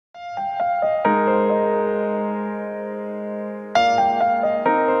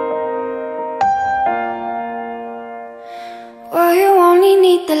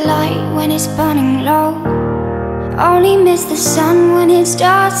when it's burning low. Only miss the sun when it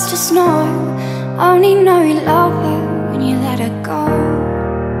starts to snow. Only know you love her when you let her go.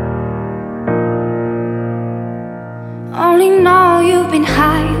 Only know you've been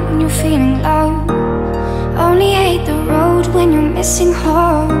high when you're feeling low. Only hate the road when you're missing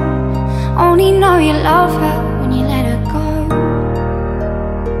home. Only know you love her when you let her go.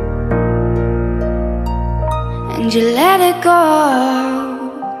 And you let her go.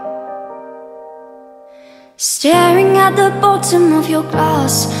 Staring at the bottom of your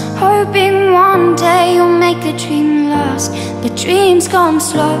glass, hoping one day you'll make the dream last. But dreams come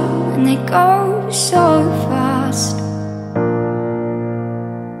slow and they go so fast.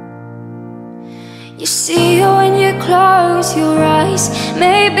 You see her when you close your eyes.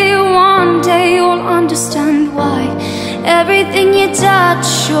 Maybe one day you'll understand why everything you touch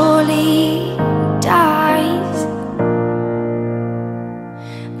surely dies.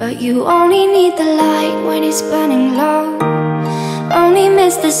 But you only need the light when it's burning low. Only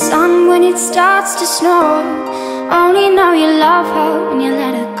miss the sun when it starts to snow. Only know you love her when you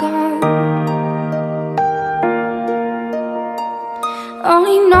let her go.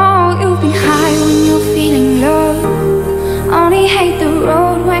 Only know you've been high when you're feeling low. Only hate the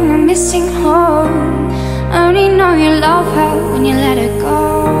road when you're missing home. Only know you love her when you let her go.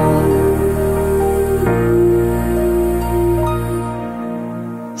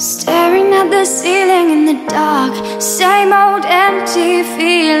 Staring at the ceiling in the dark, same old empty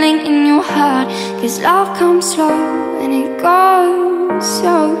feeling in your heart. 'Cause love comes slow and it goes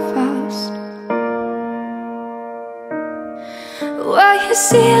so fast. Well, you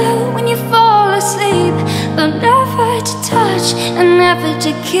see her when you fall asleep, but never to touch and never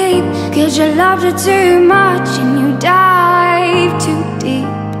to keep. 'Cause you loved her too much and you dive too deep.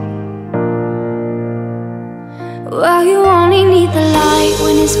 Well, you only need the light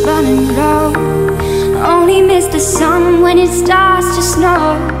when it's burning low. Only miss the sun when it starts to snow.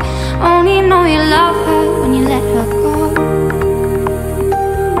 Only know you love her when you let her go.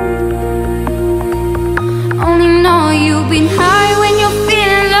 Only know you've been high when you're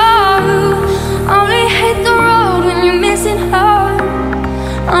feeling low. Only hate the road when you're missing her.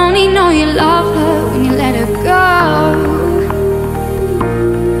 Only know you love her when you let her go.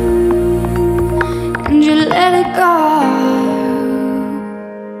 And you let her go.